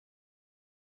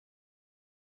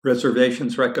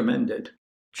Reservations recommended.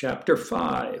 Chapter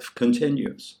 5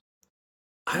 continues.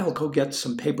 "I'll go get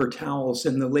some paper towels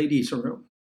in the ladies' room,"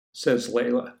 says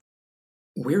Layla.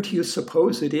 "Where do you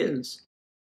suppose it is?"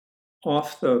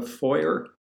 "Off the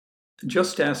foyer.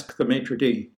 Just ask the maitre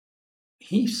d'.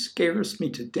 He scares me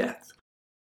to death."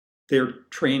 "They're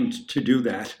trained to do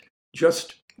that.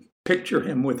 Just picture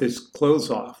him with his clothes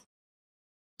off."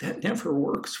 "That never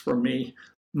works for me.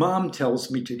 Mom tells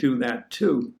me to do that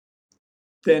too."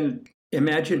 "Then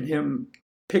imagine him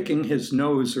picking his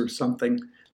nose or something.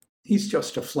 He's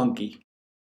just a flunky."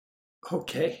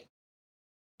 "Okay."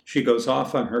 She goes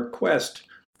off on her quest,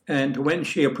 and when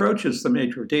she approaches the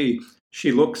maitre d',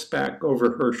 she looks back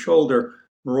over her shoulder,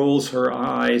 rolls her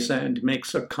eyes, and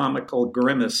makes a comical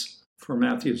grimace for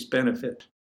Matthew's benefit.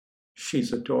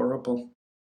 She's adorable.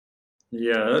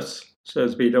 "Yes,"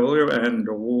 says BW, "and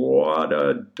what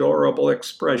adorable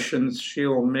expressions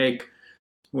she'll make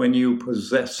when you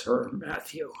possess her,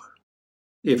 Matthew.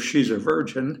 If she's a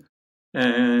virgin,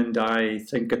 and I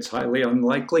think it's highly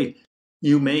unlikely,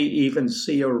 you may even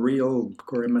see a real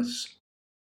grimace.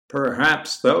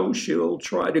 Perhaps, though, she'll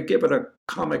try to give it a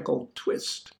comical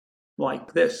twist,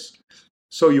 like this,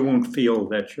 so you won't feel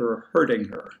that you're hurting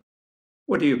her.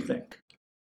 What do you think?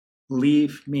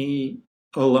 Leave me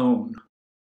alone."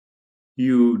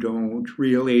 "You don't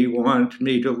really want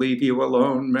me to leave you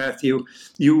alone, Matthew.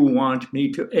 You want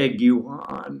me to egg you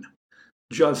on.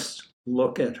 Just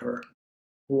look at her.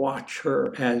 Watch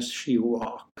her as she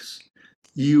walks.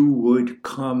 You would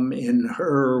come in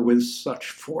her with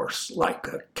such force, like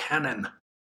a cannon.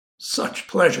 Such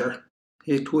pleasure.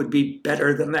 It would be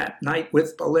better than that night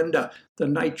with Belinda, the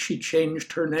night she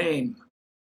changed her name."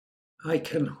 "I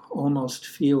can almost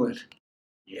feel it."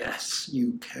 "Yes,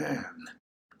 you can.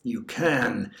 You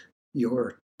can.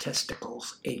 Your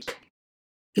testicles ache.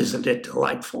 Isn't it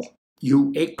delightful?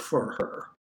 You ache for her.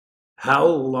 How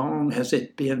long has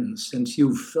it been since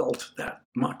you felt that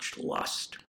much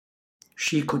lust?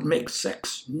 She could make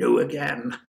sex new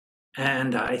again,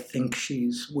 and I think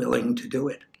she's willing to do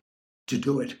it. To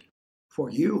do it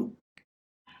for you."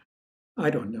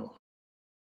 "I don't know.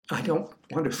 I don't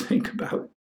want to think about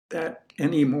that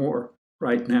anymore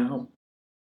right now."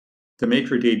 The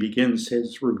maitre d' begins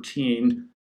his routine.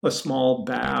 A small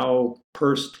bow,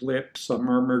 pursed lips, a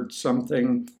murmured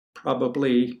something,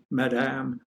 probably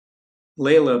 "Madame."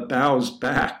 Layla bows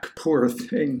back, poor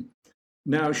thing.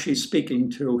 Now she's speaking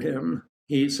to him.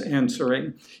 He's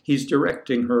answering. He's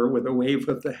directing her with a wave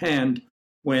of the hand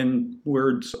when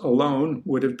words alone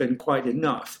would have been quite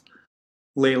enough.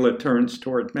 Layla turns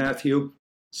toward Matthew,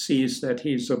 sees that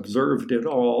he's observed it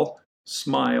all,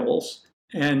 smiles,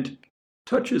 and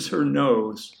touches her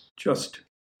nose, just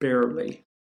barely.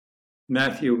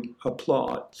 Matthew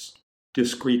applauds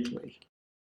discreetly.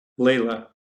 Layla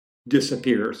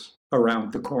disappears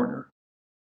around the corner.